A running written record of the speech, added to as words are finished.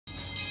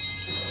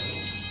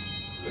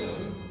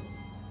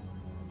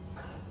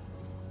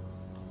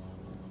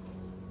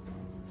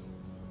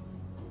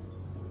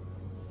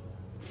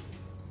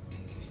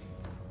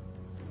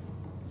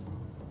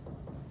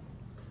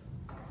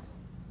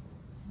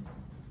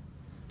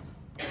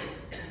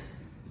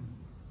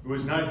It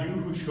was not you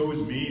who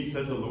chose me,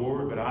 says the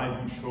Lord, but I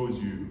who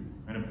chose you,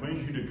 and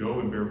appointed you to go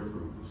and bear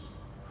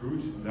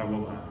fruit that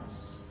will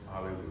last.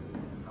 Hallelujah.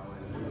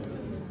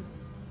 Hallelujah.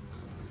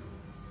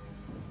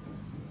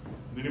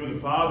 In the name of the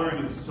Father, and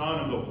of the Son,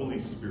 and of the Holy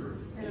Spirit.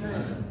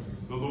 Amen.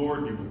 The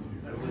Lord be with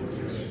you. And with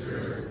your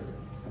spirit.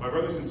 My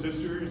brothers and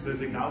sisters,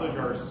 let's acknowledge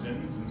our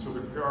sins and so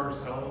prepare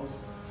ourselves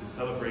to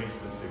celebrate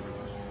the sacred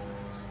mysteries.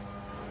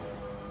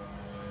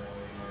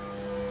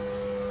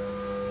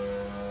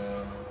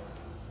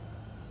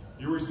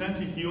 You were sent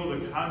to heal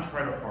the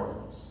contrite of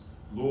hearts.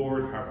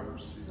 Lord, have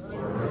mercy.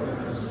 Lord,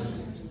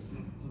 have mercy.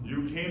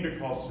 You came to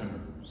call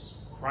sinners.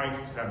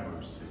 Christ, have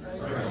mercy.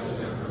 Christ,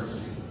 have mercy.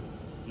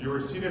 You are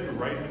seated at the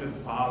right hand of the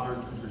Father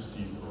to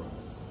intercede for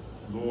us.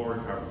 Lord,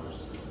 have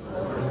mercy.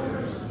 Lord,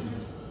 have mercy.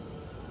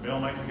 May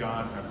Almighty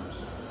God have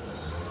mercy on us.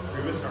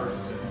 Forgive us our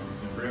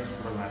sins and bring us to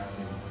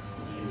everlasting life.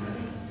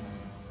 Amen.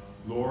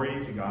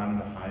 Glory to God in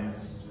the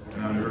highest,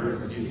 and on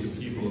earth peace to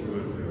people of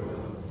good will.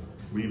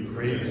 We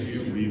praise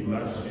you, we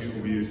bless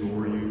you, we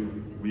adore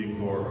you, we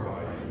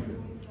glorify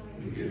you.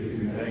 We give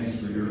you thanks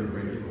for your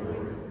great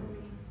glory.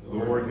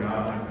 Lord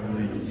God,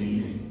 Heavenly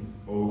King,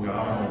 O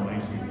God,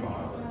 Almighty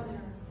Father,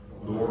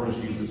 Lord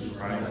Jesus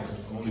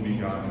Christ, only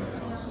begotten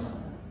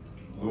Son,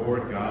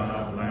 Lord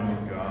God, Lamb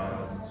of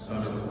God,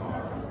 Son of the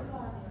Father,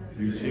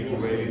 you take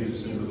away the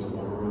sins of the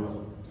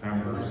world,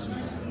 have mercy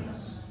on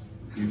us.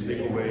 You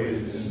take away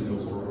the sins of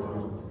the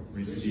world,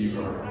 receive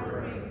our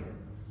prayer.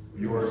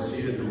 You are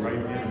seated at the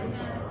right hand of the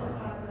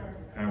Father.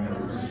 Have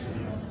mercy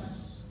on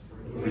us.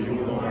 For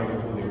you alone are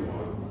the Holy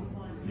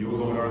One. You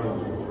alone are the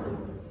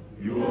Lord.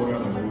 You alone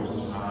are the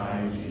Most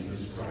High,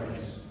 Jesus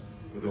Christ.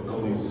 With the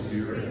Holy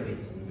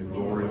Spirit, the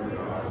glory of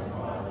God the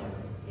Father.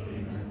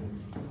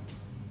 Amen.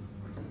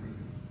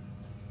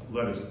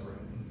 Let us pray.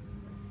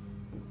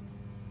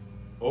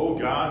 O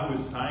God, who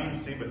assigned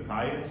St.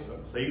 Matthias a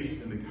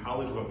place in the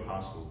College of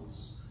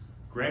Apostles,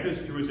 grant us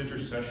through his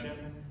intercession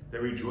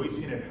that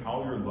rejoicing at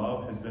how your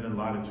love has been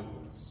allotted to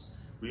us,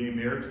 we may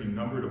merit to be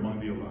numbered among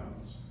the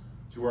elect,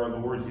 through our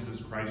Lord Jesus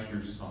Christ,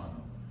 your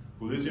Son,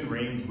 who lives and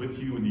reigns with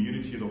you in the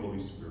unity of the Holy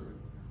Spirit,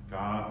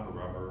 God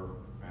forever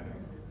and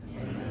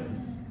ever.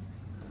 Amen.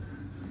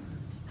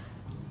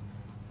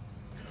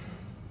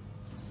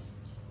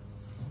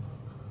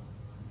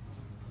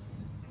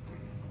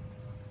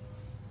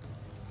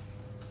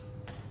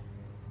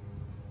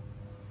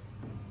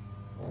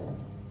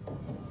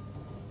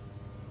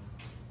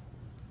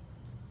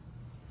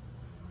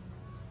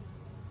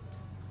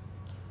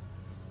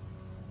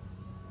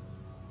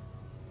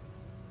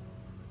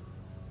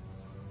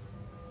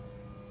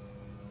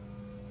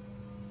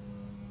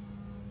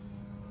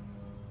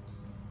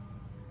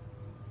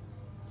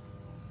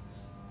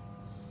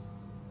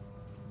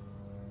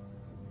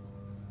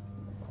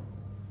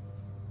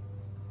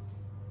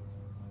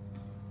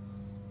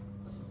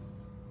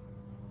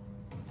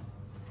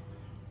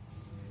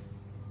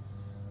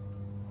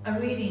 A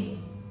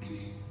reading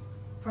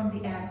from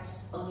the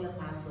Acts of the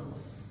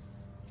Apostles.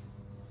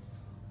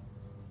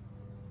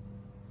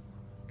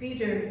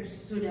 Peter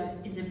stood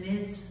up in the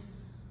midst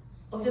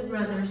of the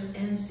brothers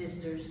and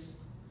sisters.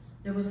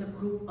 There was a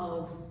group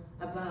of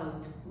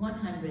about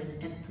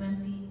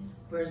 120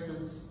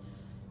 persons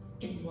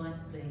in one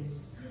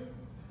place.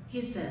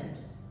 He said,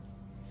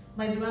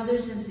 "My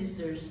brothers and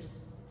sisters,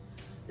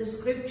 the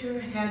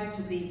scripture had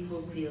to be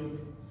fulfilled,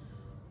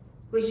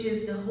 which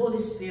is the Holy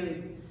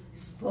Spirit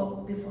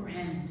spoke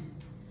beforehand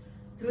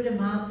through the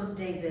mouth of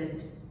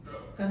David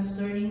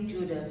concerning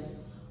Judas,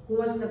 who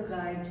was the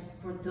guide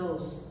for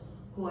those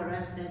who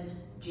arrested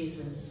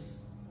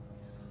Jesus.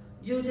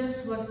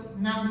 Judas was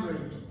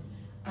numbered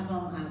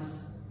among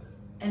us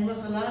and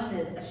was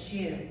allotted a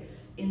share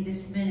in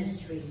this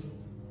ministry.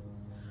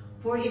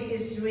 For it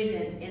is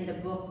written in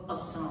the book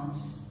of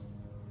Psalms,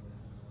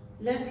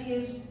 'Let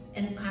his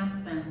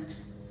encampment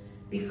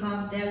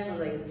become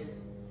desolate,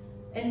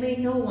 and may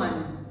no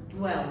one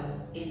dwell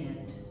in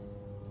it.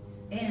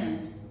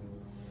 And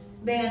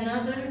may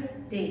another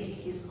take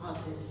his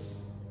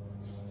office.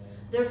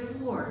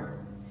 Therefore,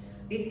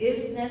 it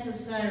is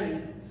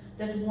necessary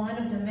that one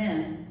of the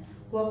men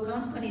who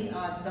accompanied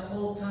us the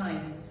whole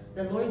time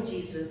the Lord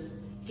Jesus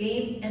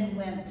came and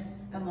went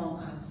among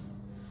us,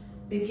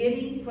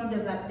 beginning from the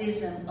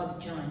baptism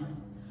of John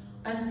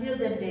until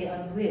the day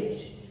on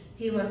which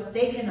he was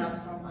taken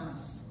up from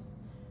us,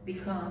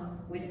 become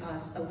with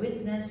us a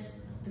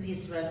witness to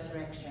his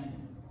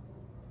resurrection.'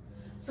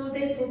 So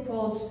they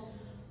proposed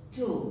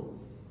to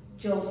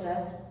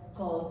Joseph,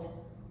 called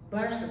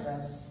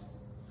Barsabas,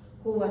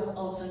 who was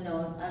also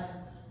known as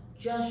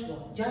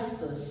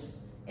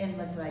Justus, and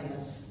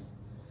Matthias.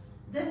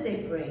 Then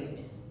they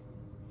prayed,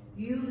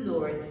 'You,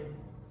 Lord,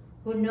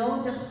 who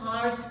know the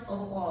hearts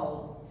of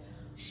all,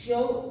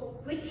 show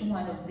which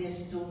one of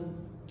these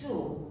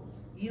two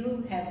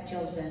you have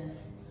chosen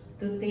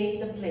to take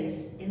the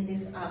place in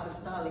this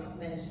apostolic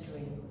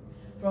ministry,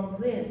 from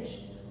which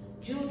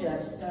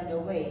Judas turned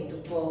away to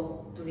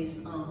go to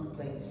his own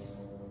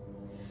place.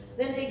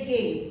 Then they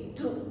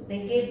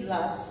gave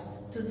lots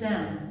to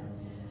them,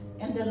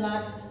 and the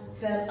lot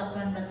fell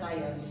upon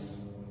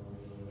Matthias,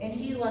 and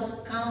he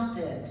was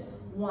counted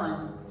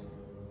one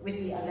with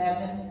the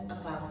 11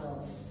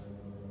 apostles.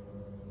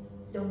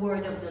 The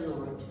word of the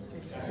Lord.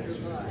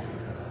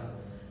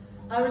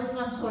 Our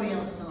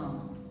responsorial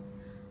song.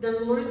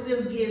 The Lord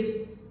will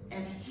give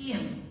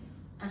him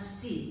a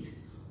seat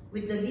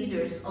with the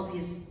leaders of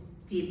his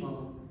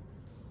people.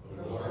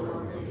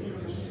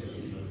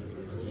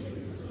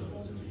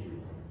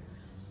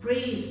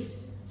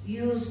 Praise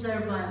you,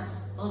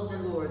 servants of the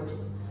Lord.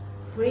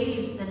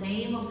 Praise the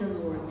name of the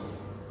Lord.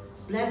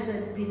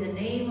 Blessed be the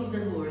name of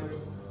the Lord,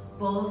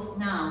 both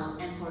now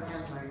and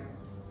forever.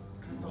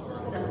 The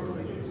Lord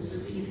will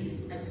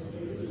give us a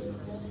seat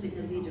with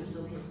the leaders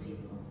of his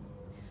people.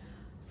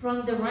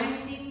 From the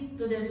rising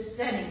to the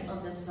setting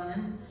of the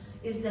sun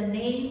is the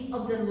name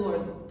of the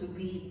Lord to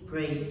be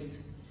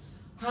praised.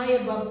 High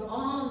above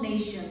all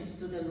nations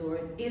to the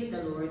Lord is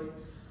the Lord.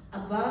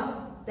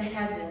 Above the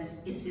heavens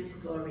is his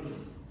glory.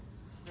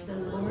 The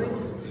Lord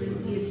will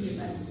give him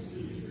a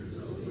seat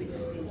with the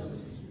people.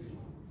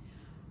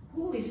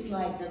 Who is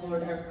like the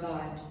Lord our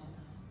God,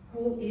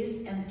 who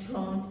is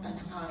enthroned on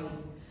high,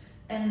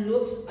 and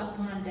looks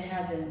upon the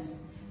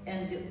heavens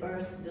and the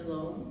earth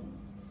below?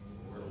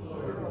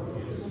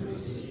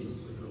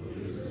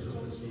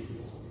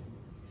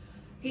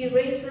 He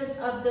raises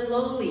up the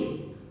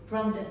lowly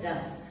from the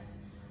dust.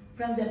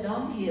 From the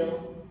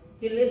dunghill,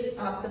 he lifts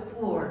up the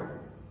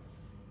poor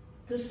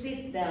to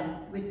sit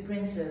them with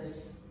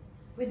princes,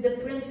 with the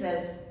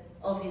princes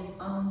of his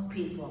own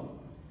people.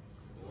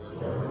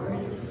 The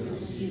Lord will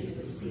give him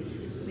a seat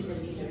with the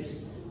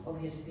leaders of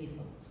his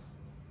people.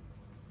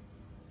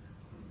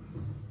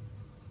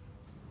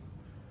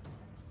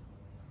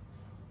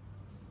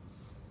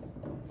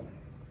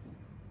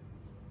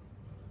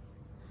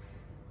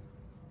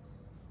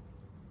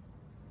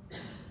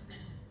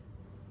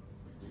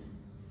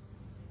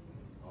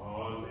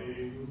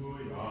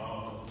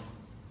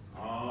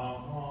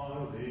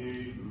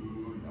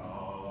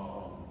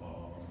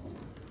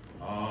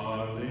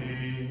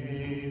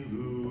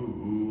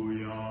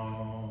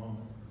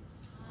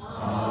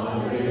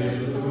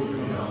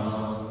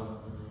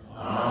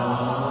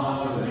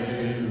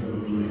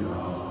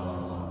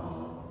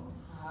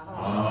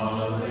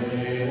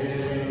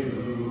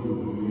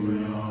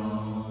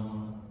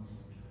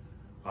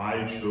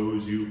 I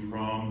chose you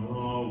from the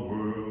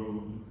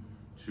world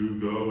to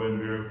go and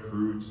bear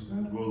fruit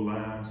that will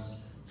last,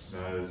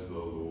 says the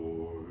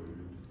Lord.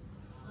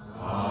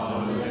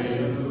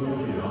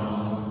 Alleluia,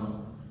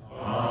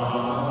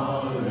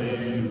 alleluia,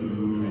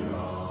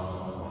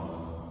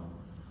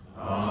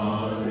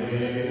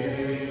 alleluia.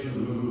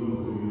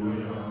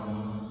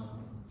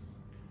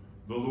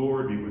 The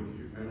Lord be with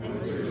you. And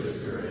with your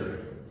spirit.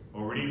 A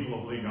reading from the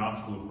Holy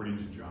Gospel according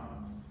to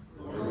John.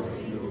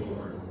 Glory to you,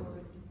 Lord.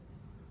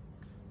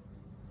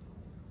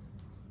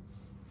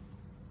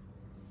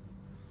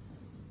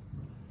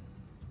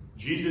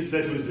 Jesus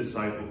said to his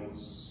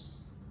disciples,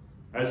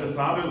 "As the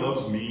Father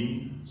loves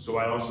me, so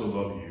I also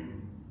love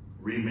you.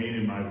 Remain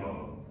in my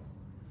love.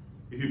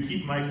 If you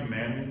keep my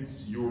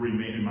commandments, you will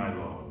remain in my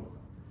love,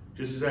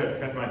 just as I have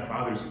kept my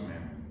Father's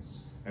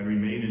commandments and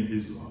remain in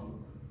his love.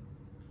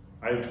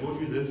 I have told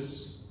you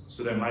this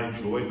so that my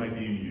joy might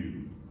be in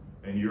you,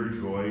 and your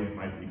joy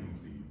might be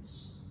complete.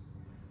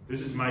 This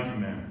is my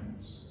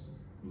commandment.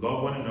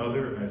 Love one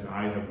another as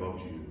I have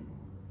loved you.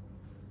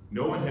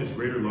 No one has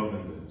greater love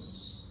than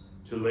this,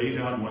 to lay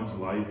down one's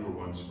life for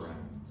one's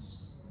friends.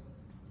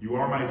 You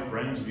are my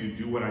friends if you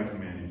do what I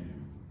commanded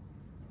you.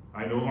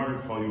 I no longer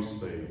call you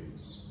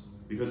slaves,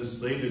 because a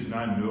slave does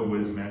not know what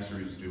his master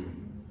is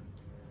doing.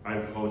 I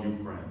have called you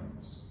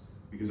friends,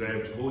 because I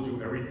have told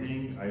you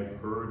everything I have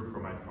heard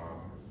from my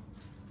Father.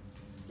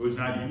 It was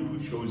not you who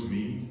chose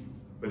me,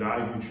 but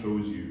I who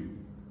chose you,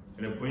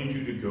 and appointed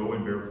you to go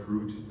and bear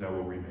fruit that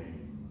will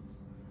remain,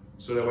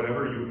 so that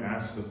whatever you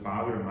ask the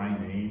Father in my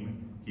name,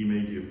 he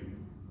may give you.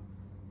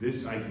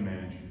 This I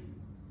command you,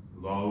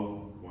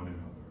 love one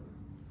another."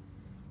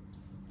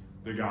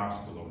 The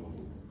Gospel of the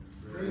Lord.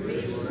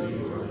 Praise to you,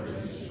 Lord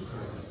Jesus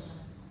Christ.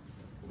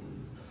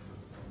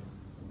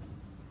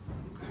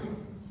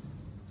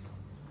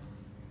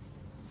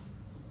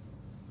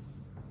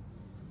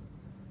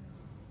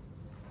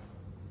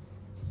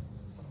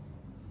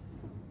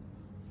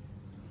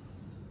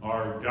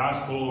 Our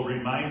Gospel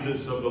reminds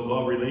us of the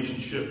love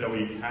relationship that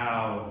we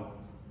have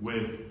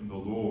with the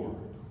Lord.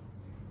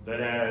 That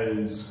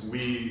as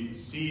we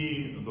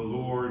see the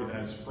Lord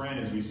as friend,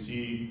 as we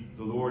see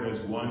the Lord as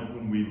one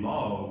whom we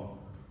love,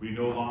 we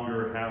no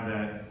longer have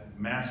that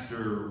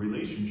master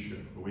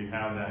relationship, but we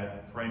have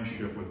that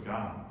friendship with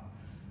God.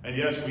 And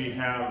yes, we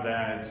have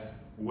that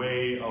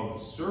way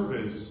of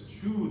service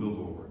to the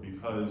Lord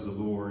because the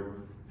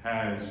Lord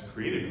has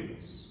created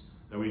us.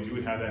 That we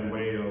do have that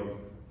way of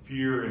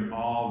fear and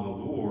awe of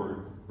the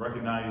Lord,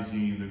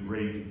 recognizing the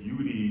great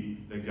beauty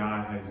that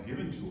God has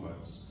given to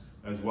us,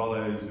 as well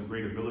as the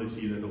great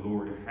ability that the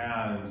Lord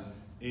has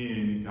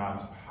in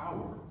God's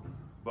power.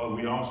 But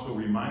we also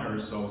remind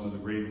ourselves of the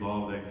great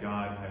love that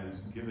God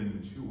has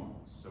given to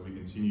us, that we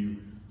continue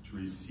to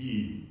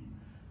receive.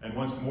 And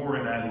once more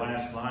in that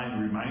last line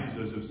reminds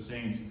us of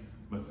Saint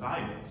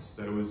Matthias,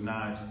 that it was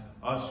not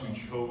us who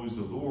chose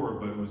the Lord,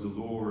 but it was the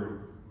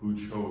Lord who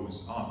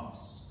chose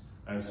us.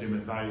 As Saint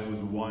Matthias was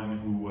the one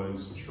who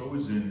was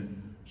chosen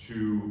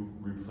to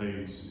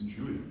replace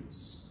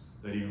Judas,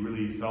 that he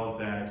really felt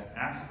that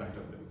aspect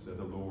of it, that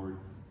the Lord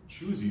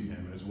choosing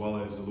him, as well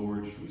as the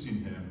Lord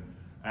choosing him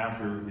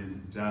after his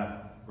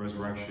death,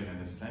 resurrection,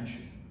 and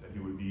ascension, that he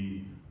would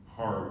be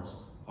part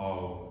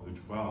of the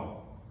 12.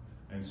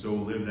 And so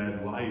live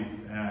that life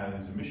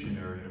as a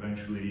missionary and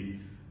eventually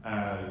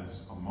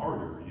as a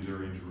martyr,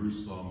 either in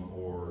Jerusalem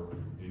or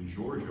in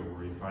Georgia,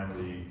 where he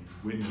finally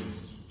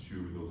witnessed to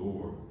the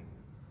Lord.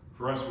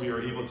 For us, we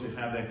are able to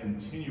have that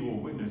continual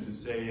witness to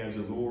say, as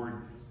the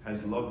Lord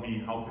has loved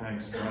me, how can I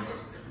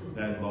express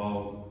that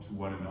love to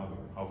one another?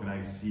 How can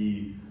I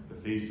see the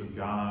face of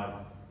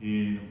God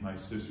in my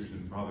sisters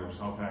and brothers?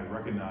 How can I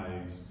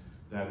recognize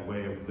that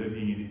way of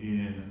living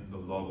in the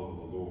love of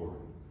the Lord?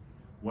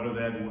 One of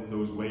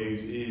those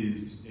ways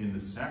is in the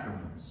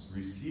sacraments,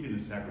 receiving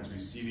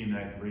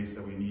that grace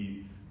that we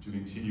need to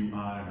continue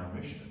on in our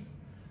mission.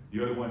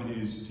 The other one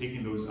is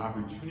taking those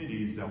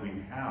opportunities that we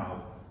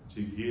have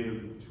to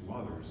give to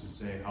others, to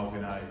say, how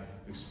can I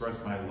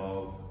express my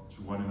love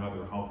to one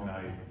another? How can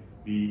I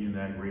be in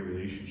that great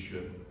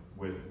relationship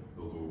with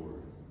the Lord?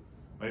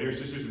 My dear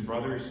sisters and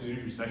brothers, through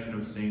the intercession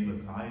of Saint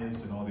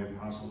Matthias and all the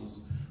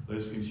apostles, let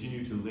us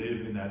continue to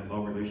live in that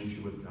love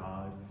relationship with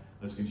God.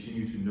 Let's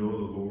continue to know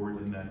the Lord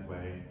in that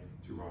way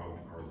throughout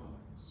our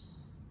lives.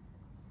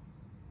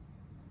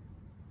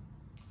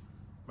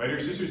 My dear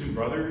sisters and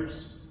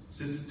brothers,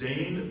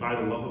 sustained by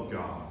the love of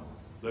God,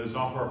 let us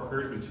offer our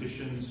prayers and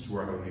petitions to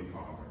our Heavenly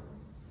Father.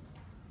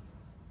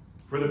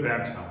 For the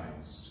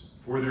baptized,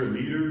 for their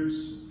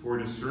leaders, for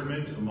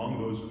discernment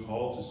among those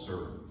called to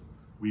serve,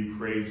 we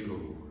pray to the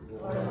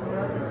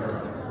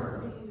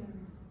Lord.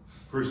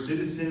 For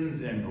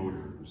citizens and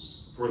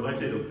voters, for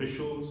elected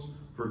officials,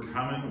 for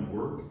common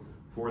work,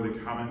 for the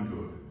common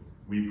good,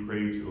 we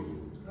pray to the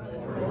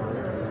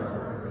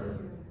Lord.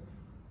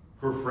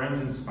 For friends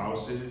and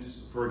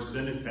spouses, for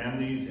extended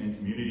families and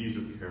communities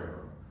of care,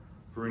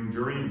 for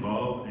enduring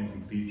love and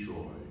complete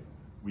joy,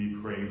 we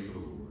pray to the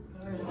Lord.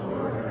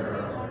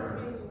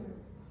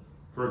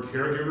 For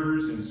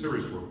caregivers and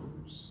service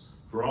workers,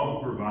 for all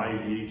who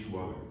provide aid to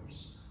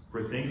others,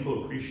 for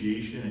thankful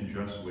appreciation and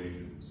just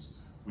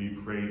wages, we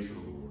pray to the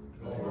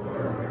Lord.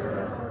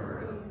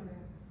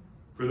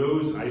 For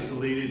those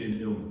isolated in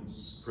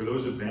illness, for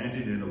those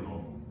abandoned and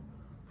alone,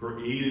 for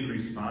aid in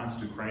response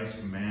to Christ's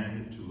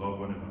command to love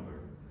one another,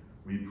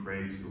 we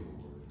pray to the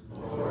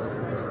Lord.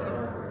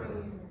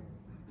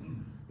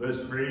 Let us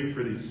pray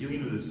for the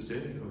healing of the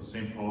sick of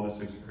St. Paul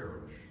VI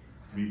Parish.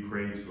 We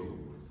pray to the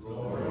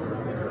Lord.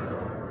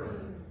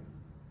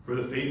 For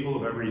the faithful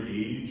of every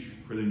age,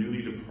 for the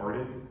newly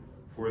departed,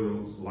 for the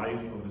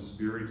life of the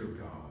Spirit of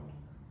God,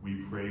 we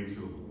pray to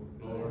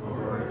the Lord.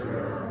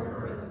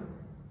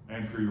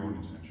 And for your own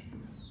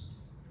intentions.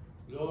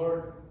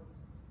 Lord,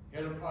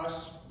 help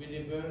us be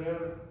the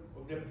bearer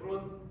of the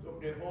fruit of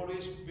the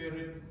Holy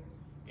Spirit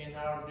in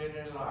our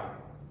daily life.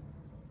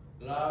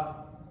 Love,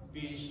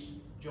 peace,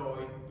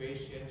 joy,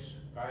 patience,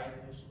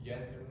 kindness,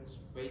 gentleness,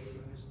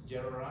 faithfulness,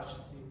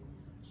 generosity,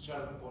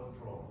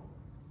 self-control.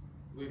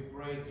 We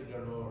pray to the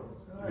Lord.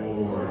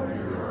 Lord,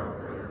 hear our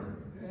prayer.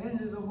 The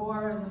end of the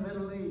war in the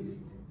Middle East.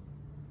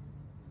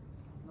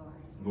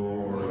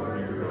 Lord,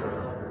 hear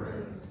our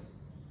prayer.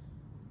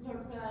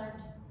 Lord God,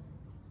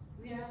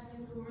 we ask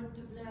you, Lord,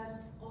 to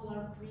bless all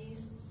our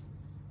priests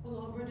all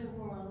over the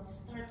world,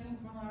 starting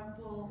from our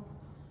Pope,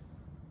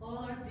 all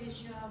our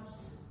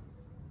bishops,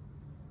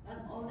 and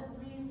all the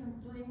priests,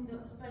 including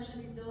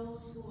especially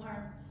those who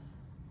are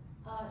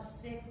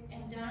sick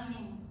and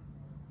dying,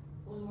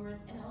 O Lord,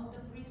 and all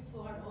the priests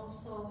who are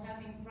also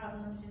having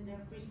problems in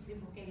their priestly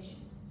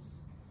vocations,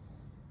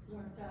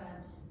 Lord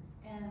God.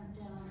 And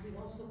we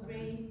also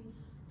pray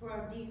for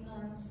our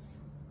deacons,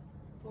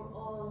 for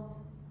all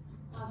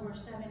our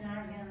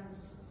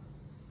seminarians,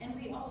 and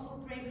we also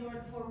pray,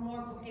 Lord, for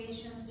more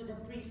vocations to the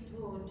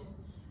priesthood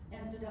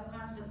and to the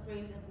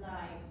consecrated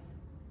life.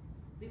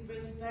 We pray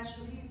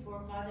especially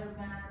for Father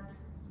Matt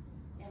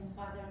and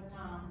Father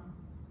Tom,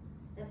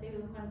 that they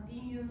will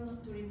continue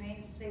to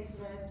remain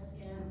sacred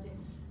and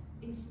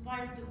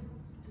inspired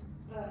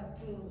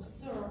to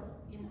serve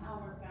in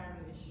our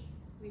parish.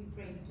 We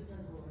pray to the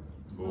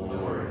Lord.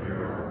 Lord,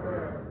 hear our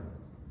prayer.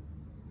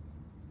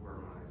 For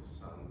my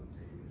son,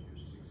 David,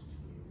 who's 16,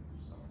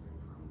 suffering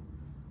from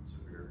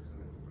severe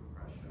clinical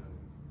depression,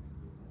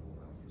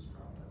 that he's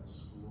dropped out of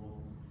school,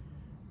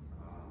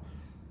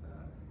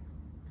 that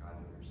God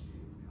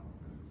intercede and help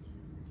him to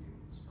regain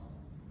his health.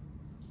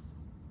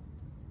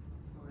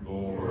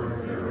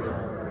 Lord, hear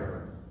our prayer.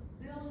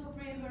 We also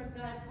pray, Lord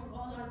God, for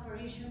all our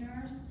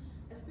parishioners,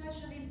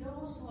 especially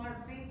those who are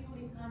faithful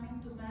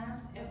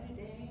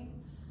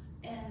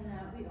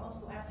we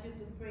also ask you to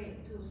pray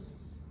to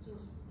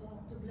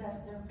bless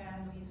their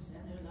families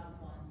and their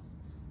loved ones.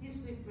 This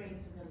we pray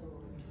to the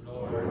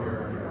Lord.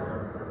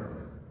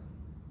 Lord.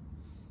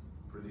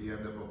 For the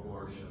end of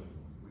abortion,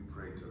 we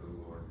pray to the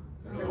Lord.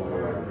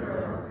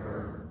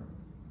 Lord.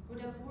 For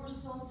the poor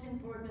souls in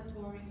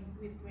purgatory,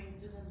 we pray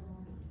to the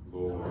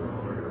Lord.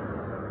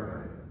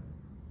 Lord.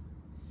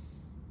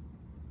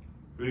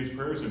 For these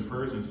prayers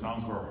and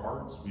sounds of our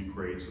hearts, we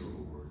pray to the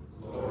Lord.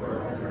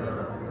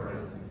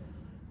 Lord.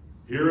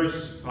 Hear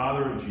us,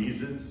 Father of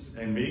Jesus,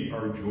 and make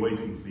our joy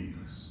complete.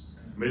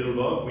 May the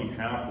love we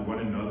have for one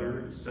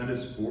another send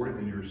us forth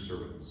in your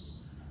service,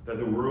 that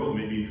the world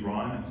may be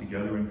drawn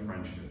together in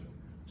friendship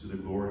to the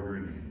glory of your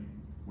name.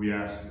 We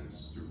ask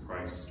this through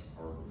Christ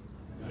our Lord.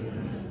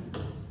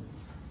 Amen.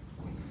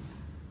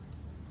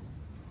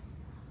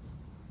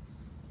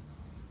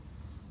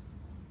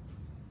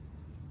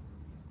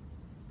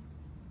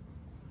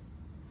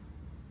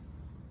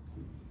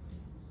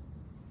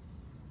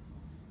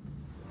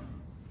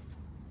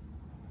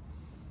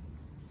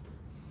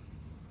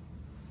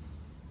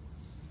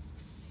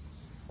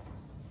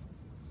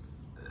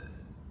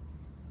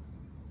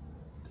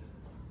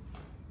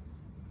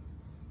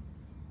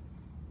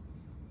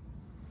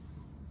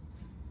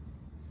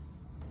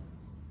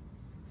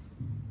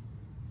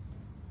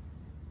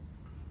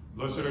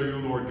 Blessed are you,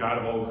 Lord God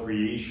of all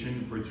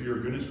creation, for through your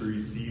goodness we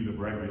receive the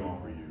bread we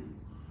offer you.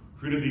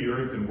 Fruit of the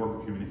earth and work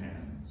of human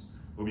hands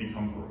will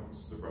become for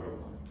us the bread of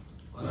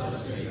life.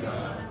 Blessed be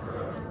God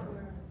forever.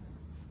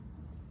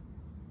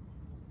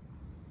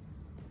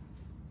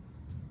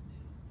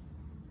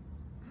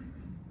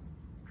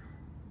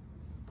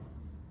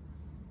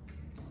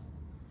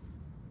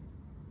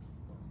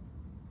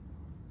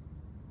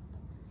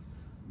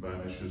 By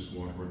this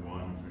water and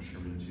wine, we can share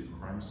unity of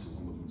Christ who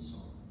humbled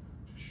himself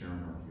to share in our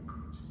humanity.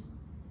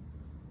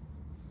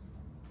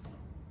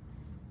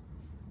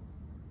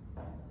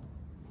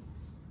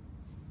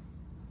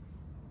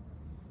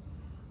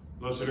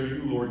 Blessed are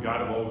you, Lord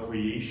God of all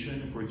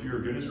creation, for through your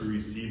goodness we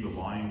receive the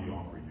wine we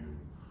offer you.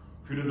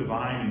 Fruit of the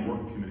vine and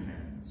work of human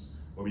hands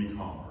will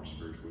become our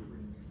spiritual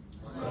drink.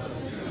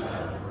 Blessed be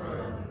God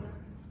forever.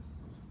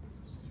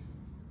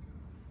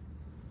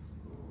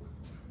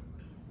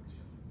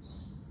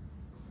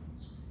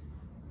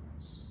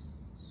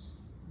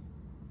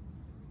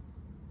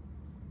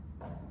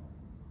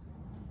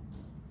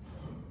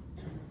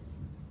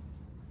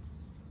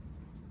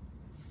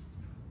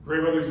 Pray,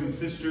 brothers and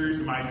sisters,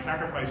 that my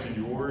sacrifice and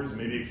yours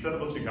may be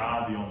acceptable to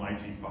God, the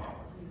Almighty Father.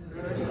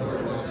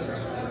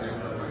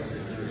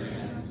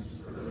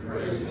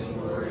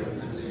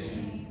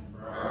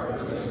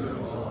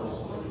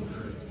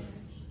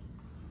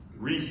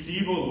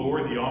 Receive, O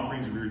Lord, the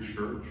offerings of your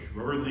church,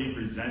 reverently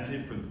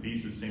presented for the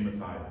feast of St.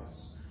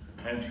 Matthias,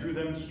 and through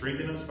them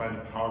strengthen us by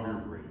the power of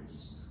your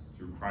grace,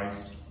 through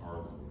Christ our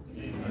Lord.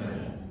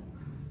 Amen.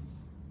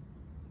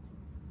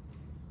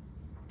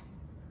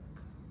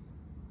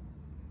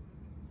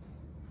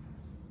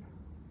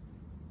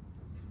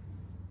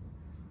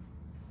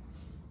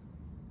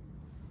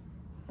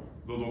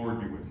 The Lord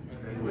be with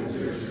you. And with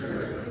your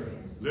spirit.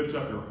 Lift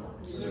up your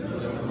hearts.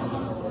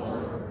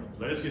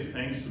 Let us give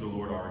thanks to the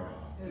Lord our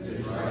God. It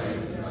is right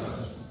and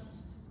just.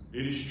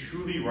 It is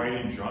truly right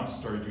and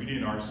just, our duty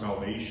and our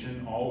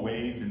salvation,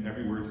 always and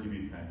everywhere to give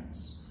you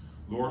thanks.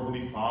 Lord,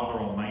 Holy Father,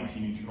 Almighty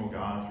and eternal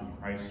God, through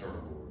Christ our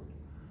Lord.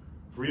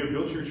 For you have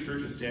built your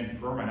church to stand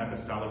firm on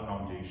apostolic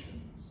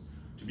foundations,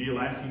 to be a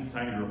lasting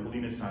sign of your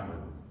holiness on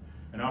earth,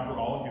 and offer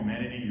all of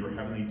humanity your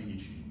heavenly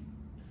teaching.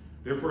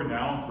 Therefore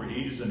now, for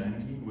ages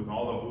unending, with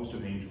all the host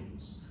of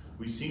angels,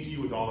 we sing to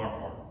you with all our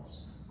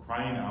hearts,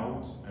 crying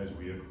out as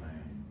we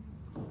acclaim.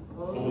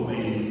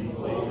 Holy,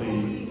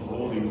 holy,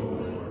 holy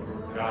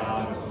Lord,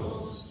 God of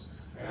hosts,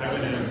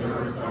 heaven and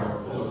earth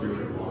are full of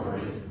your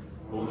glory.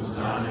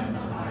 Hosanna in the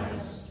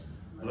highest.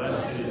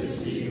 Blessed is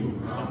he who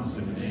comes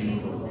in the name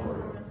of the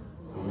Lord.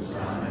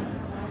 Hosanna in the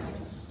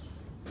highest.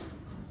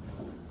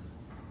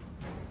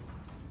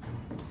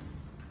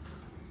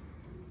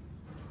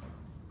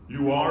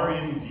 You are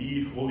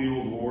indeed holy,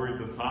 O Lord,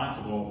 the fount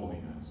of all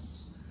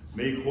holiness.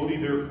 Make holy,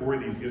 therefore,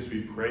 these gifts,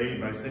 we pray,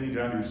 by sending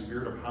down your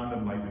Spirit upon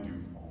them like the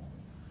dewfall,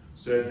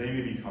 so that they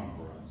may become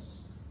for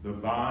us the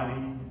body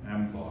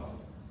and blood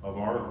of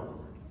our Lord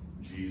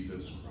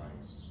Jesus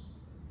Christ.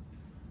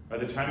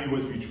 At the time he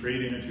was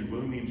betrayed and entered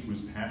willingly into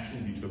his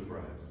passion, he took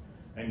bread,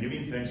 and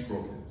giving thanks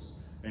broke it,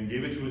 and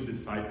gave it to his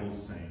disciples,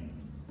 saying,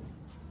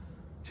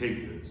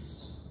 "Take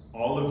this,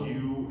 all of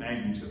you,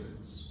 and eat of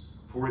it,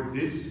 for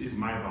this is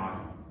my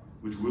body,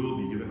 which will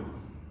be given up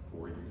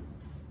for you."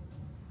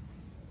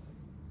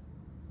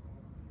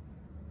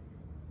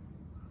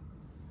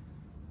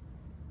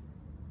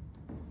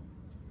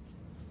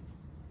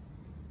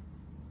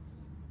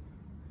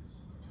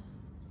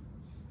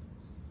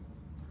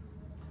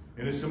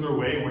 In a similar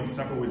way, when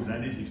supper was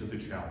ended, he took the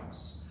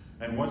chalice,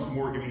 and once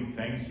more giving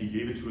thanks, he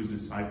gave it to his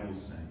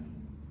disciples, saying,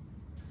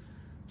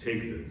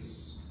 "Take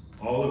this,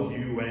 all of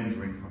you, and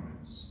drink from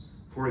it,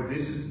 for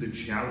this is the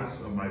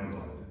chalice of my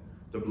blood,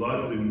 the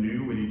blood of the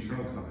new and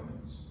eternal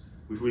covenant,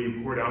 which will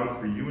be poured out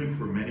for you and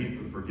for many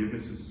for the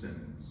forgiveness of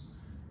sins.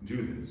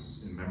 Do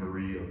this in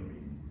memory of me.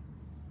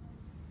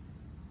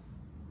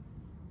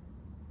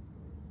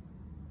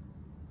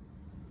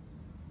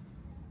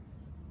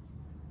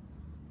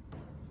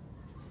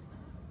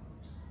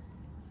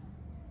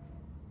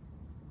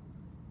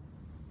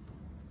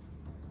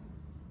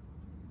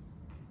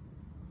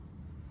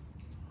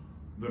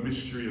 The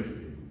mystery of faith.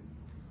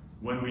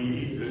 When we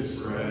eat this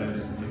bread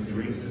and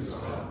drink this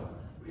cup,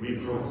 we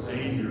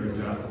proclaim your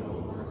death, O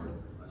Lord,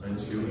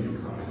 until you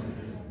come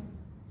again.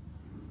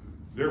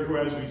 Therefore,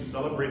 as we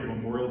celebrate the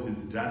memorial of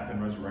his death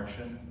and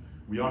resurrection,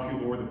 we offer you,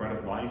 Lord, the bread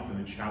of life and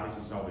the chalice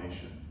of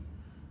salvation.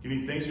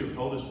 Giving thanks you have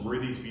held us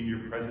worthy to be in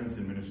your presence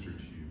and minister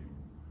to you.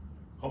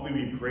 Humbly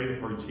we pray that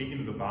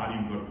partaking of the body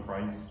and blood of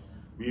Christ,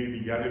 we may be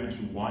gathered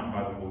into one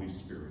by the Holy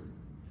Spirit.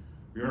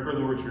 Remember,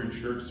 Lord, your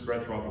church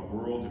spread throughout the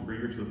world and bring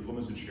her to the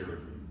fullness of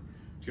charity.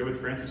 Together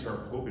with Francis, our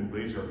Pope, and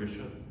Blaise, our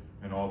Bishop,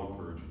 and all the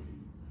clergy.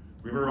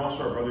 Remember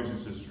also our brothers and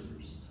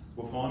sisters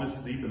who have fallen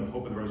asleep in the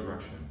hope of the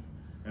resurrection,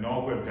 and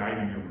all who have died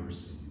in your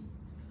mercy.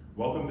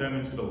 Welcome them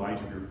into the light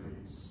of your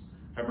face.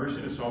 Have mercy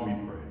on us all, we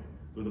pray,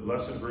 with the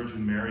Blessed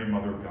Virgin Mary,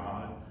 Mother of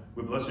God,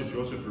 with Blessed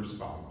Joseph, her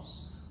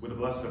spouse, with the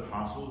blessed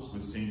apostles,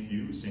 with St.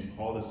 Hugh, St.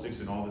 Paul the Sixth,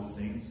 and all the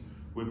saints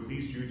who have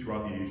pleased you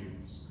throughout the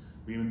ages.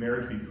 We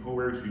merit to be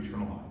co-heirs to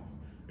eternal life.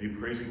 May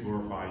praise and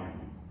glorify you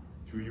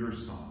through your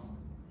Son,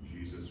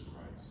 Jesus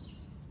Christ.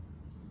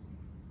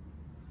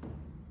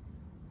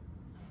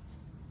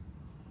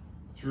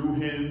 Through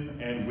him,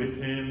 and with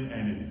him,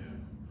 and in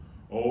him,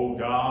 O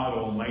God,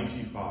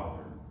 Almighty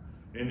Father,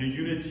 in the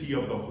unity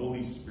of the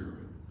Holy Spirit,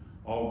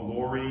 all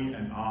glory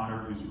and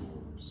honor is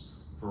yours,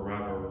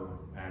 forever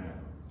and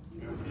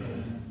ever.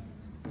 Amen.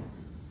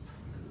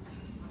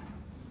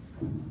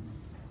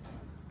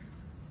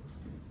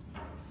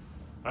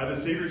 By the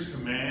Savior's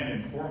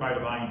command, informed by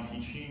divine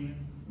teaching,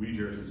 we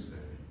dare to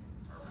say,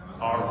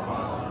 Our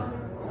Father,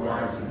 who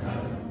art in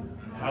heaven,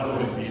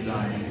 hallowed be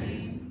thy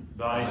name.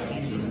 Thy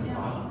kingdom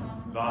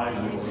come, thy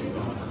will be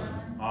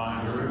done,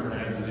 on earth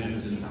as it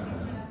is in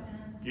heaven.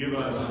 Give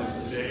us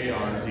this day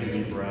our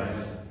daily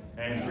bread,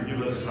 and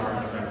forgive us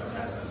our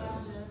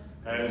trespasses,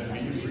 as we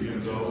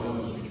forgive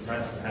those who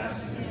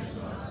trespass against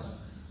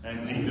us.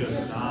 And lead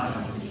us not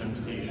into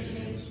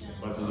temptation,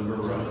 but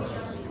deliver us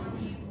from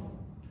evil.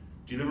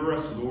 Deliver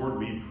us, Lord,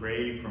 we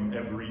pray, from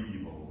every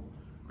evil.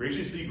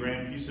 Graciously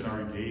grant peace in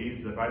our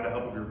days, that by the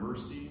help of your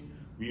mercy,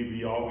 we may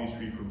be always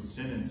free from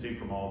sin and safe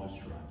from all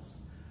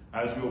distress,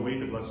 as we await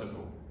the blessed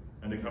hope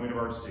and the coming of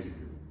our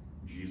Savior,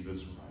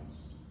 Jesus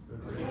Christ.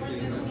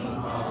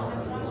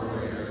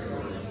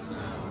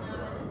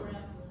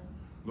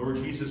 Lord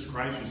Jesus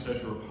Christ, who said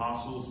to your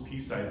apostles,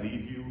 Peace I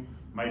leave you,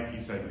 my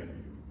peace I give you.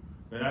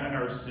 Let not in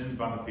our sins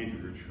bound the faith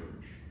of your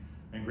church,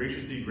 and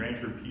graciously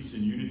grant your peace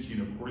and unity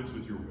in accordance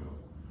with your will,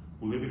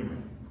 who live and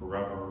reign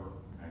forever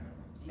and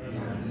ever.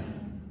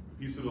 Amen.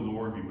 The peace of the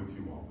Lord be with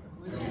you all.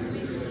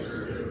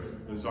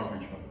 Let us offer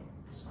each other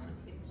a sign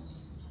of peace.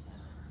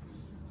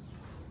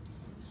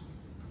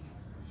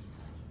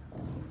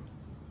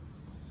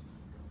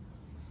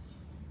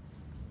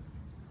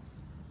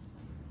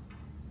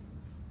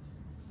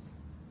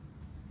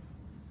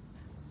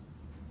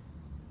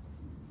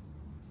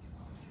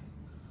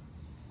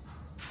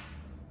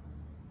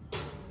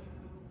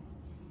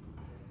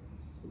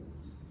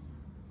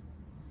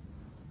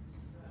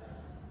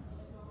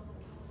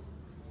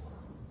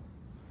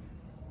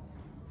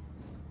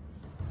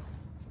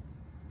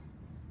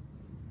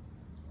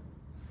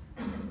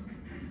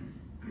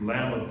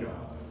 Lamb of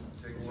God,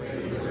 take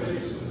away the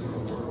sins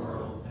of the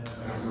world,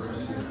 have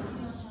mercy on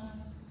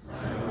us.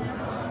 Lamb of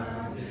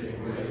God, take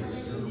away the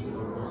sins of the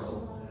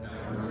world,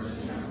 have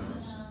mercy on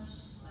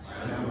us.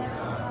 Lamb of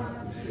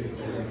God, take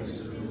away the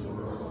sins of the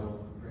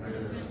world, grant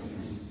us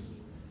peace.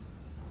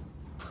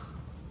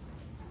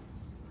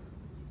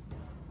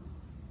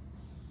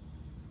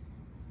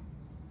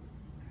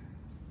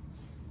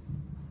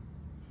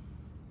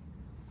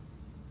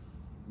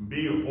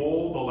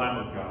 Behold the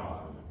Lamb of God.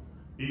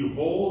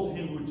 Behold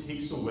him who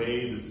takes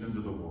away the sins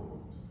of the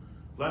world.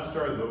 Blessed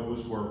are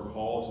those who are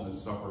called to the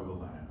supper of the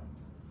Lamb.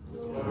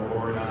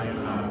 Lord, I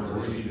am not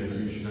worthy that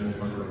you should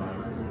enter under my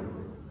roof,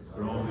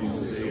 but only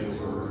say the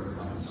word, and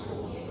my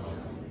soul shall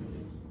be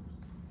healed.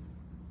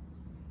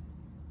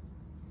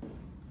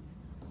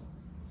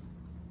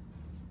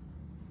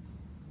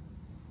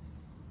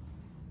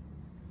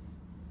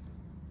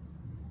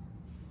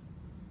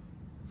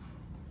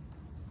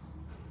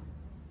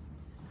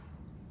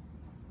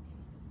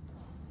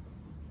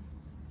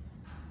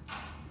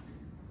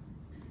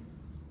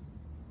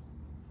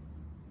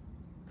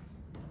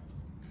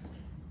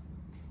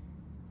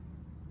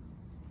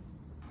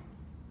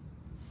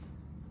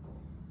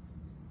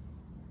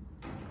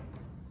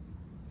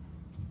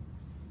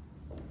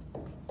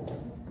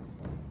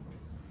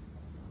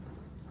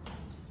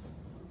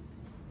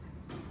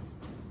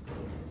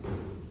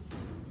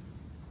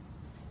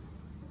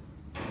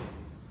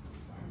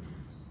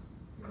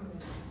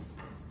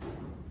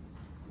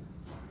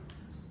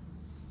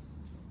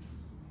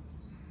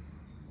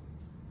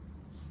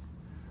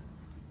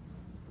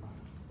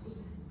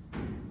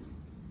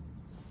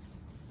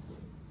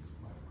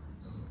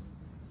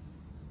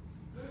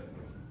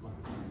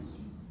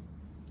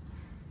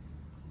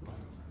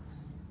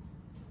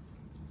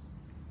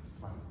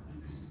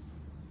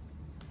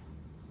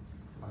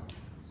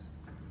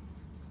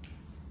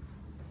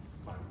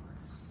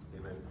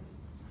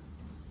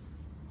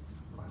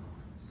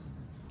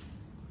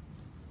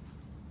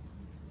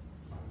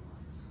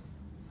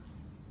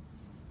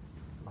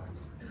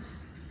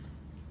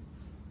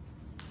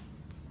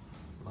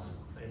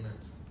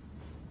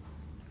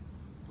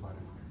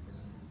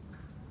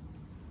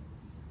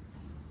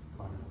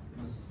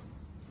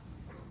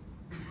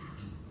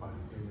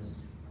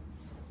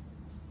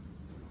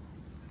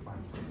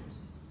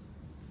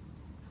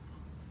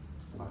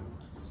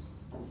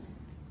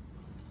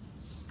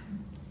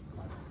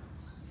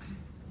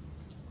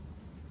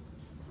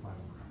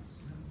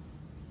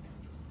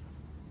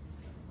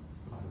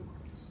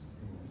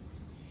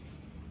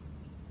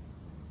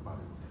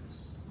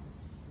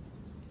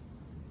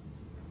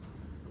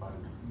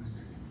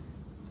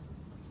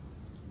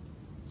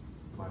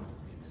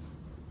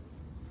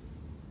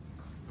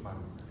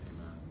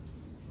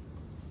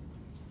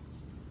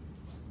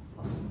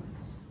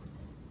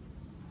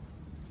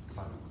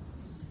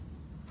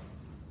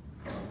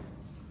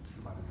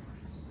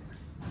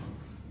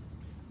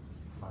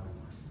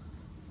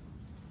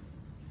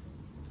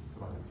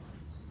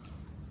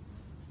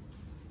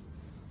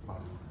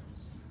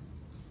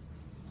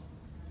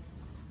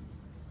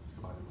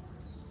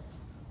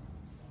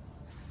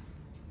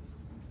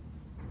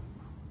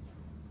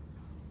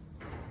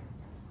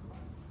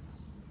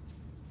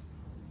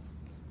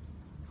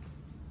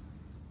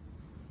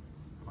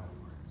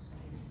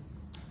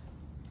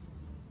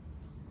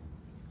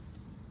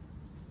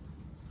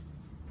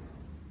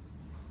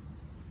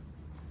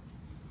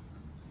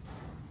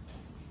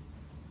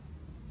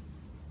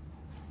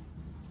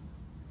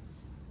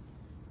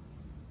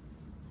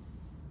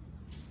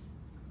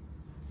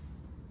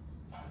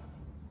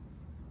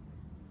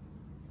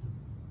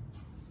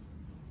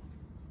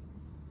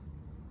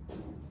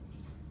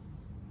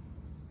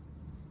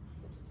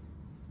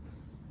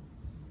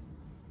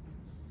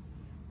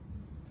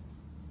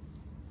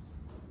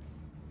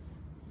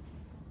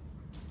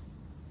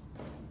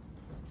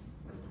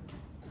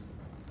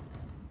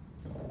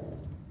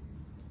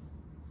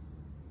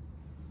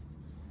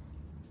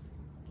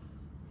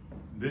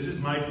 This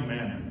is my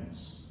commandment.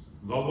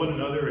 Love one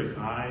another as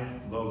I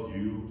love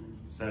you,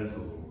 says the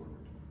Lord.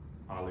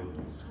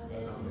 Alleluia.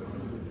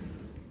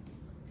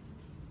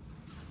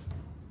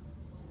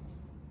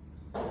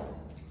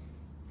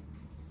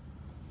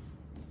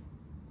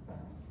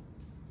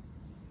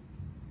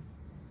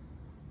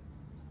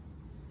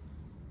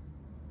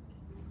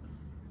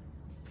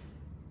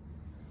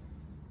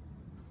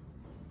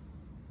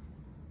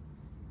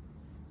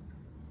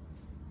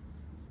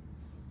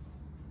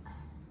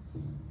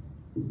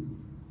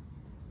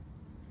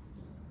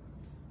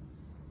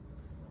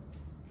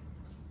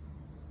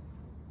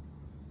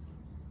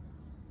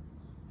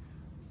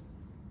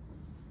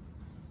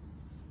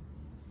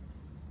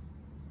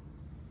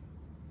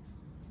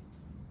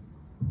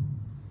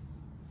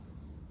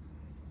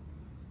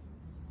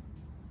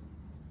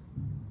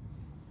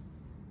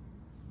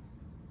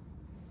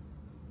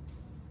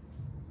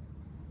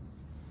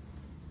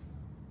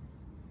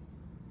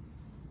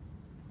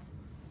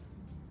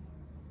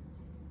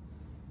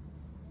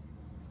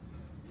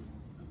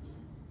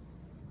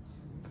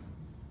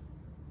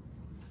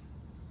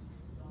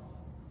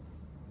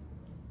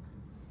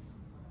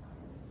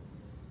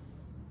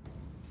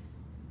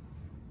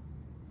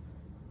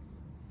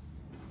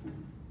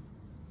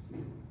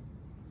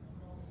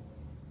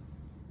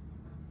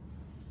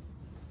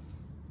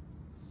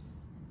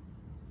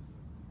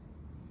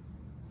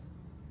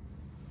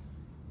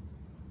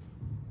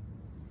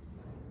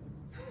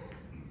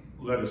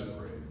 Let us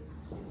pray.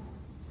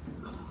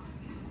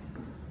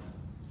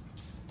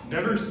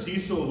 Never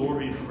cease, O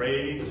Lord, we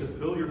pray, to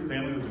fill your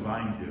family with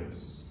divine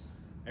gifts,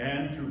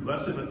 and through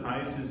blessed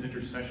Matthias'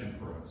 intercession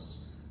for us,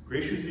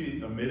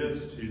 graciously admit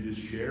us to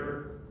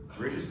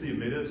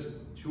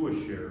a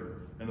share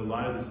in the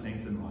light of the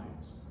saints in light,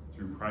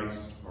 through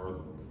Christ our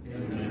Lord.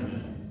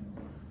 Amen.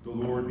 The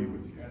Lord be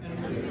with you.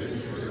 And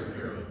with your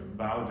spirit.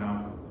 Bow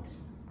down for the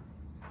blessing.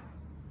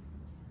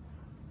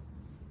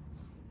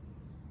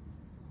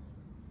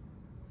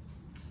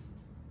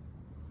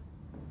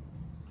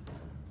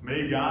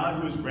 May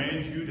God, who has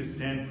granted you to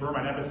stand firm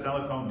on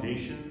apostolic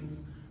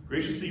foundations,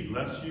 graciously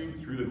bless you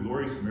through the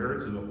glorious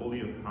merits of the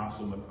holy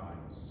apostle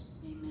Matthias.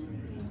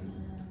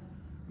 Amen.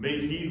 May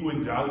he who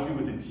endowed you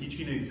with the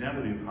teaching and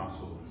example of the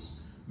apostles,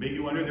 make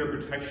you under their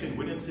protection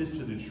witnesses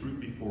to the truth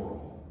before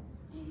all.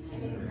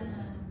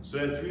 Amen. So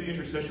that through the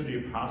intercession of the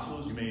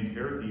apostles you may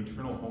inherit the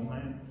eternal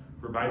homeland,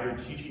 for by their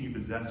teaching you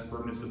possess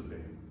firmness of faith.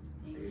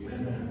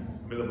 Amen.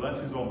 May the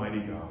blessings of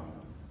Almighty God,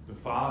 the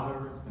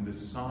Father, and the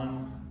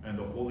Son, and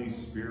the Holy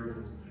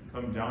Spirit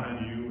come down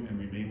on you and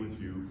remain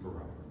with you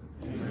forever.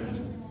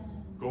 Amen.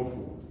 Go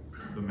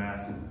forth. The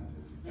Mass is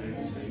ended.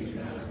 Thanks be to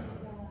God.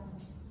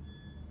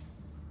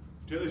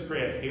 Today let's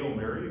pray a Hail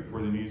Mary for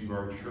the needs of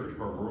our church,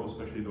 of our world,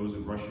 especially those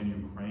of Russia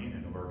and Ukraine,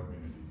 and of our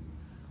community.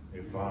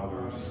 A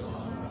Father,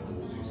 Son, and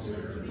Holy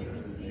Spirit.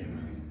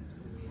 Amen.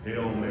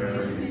 Hail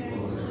Mary,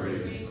 full of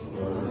grace,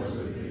 the Lord is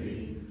with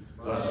thee.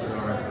 Blessed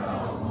art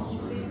thou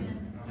amongst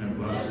women, and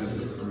blessed is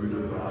the fruit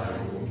of thy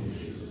womb,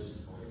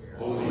 Jesus.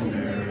 Holy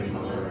Mary,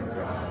 Mother of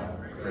God,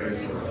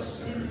 pray for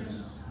us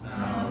sinners,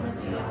 now and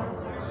at the hour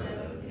of our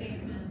death.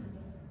 Amen.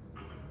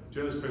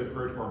 Today let's pray the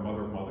prayer to our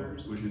Mother of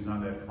Mothers, which is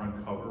on that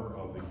front cover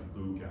of the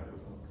Blue Gather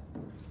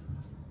book.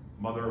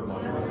 Mother of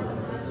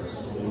Mothers,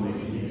 holy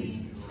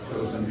Queen,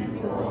 chosen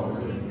before all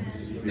women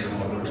to be the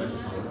mother of the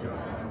Son of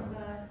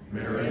God.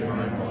 Mary,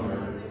 my mother,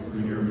 who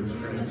in your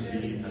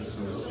maternity has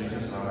so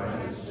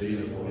sanctified the state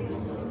of holy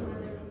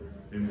motherhood,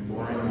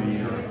 imploring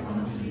thee I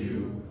come to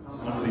you,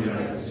 humbly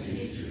I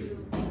beseech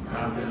you,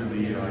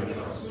 confidently I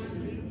trust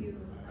in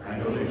you. I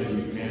know that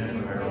you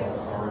can, by all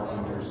powerful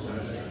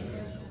intercession,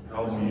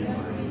 help me in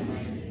my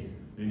need.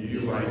 In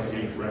you I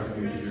take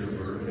refuge, dear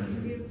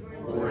Virgin,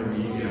 or in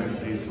need I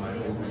place my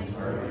hope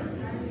entirely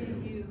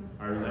in you.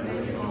 I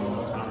relinquish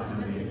all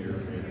confidently in your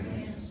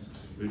hands.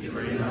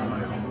 Betray not my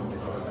humble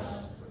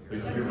trust, but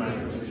hear my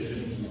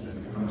petitions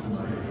and come to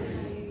my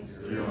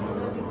aid. Dear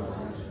Mother of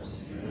Mothers.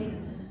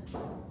 Amen.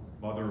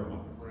 Mother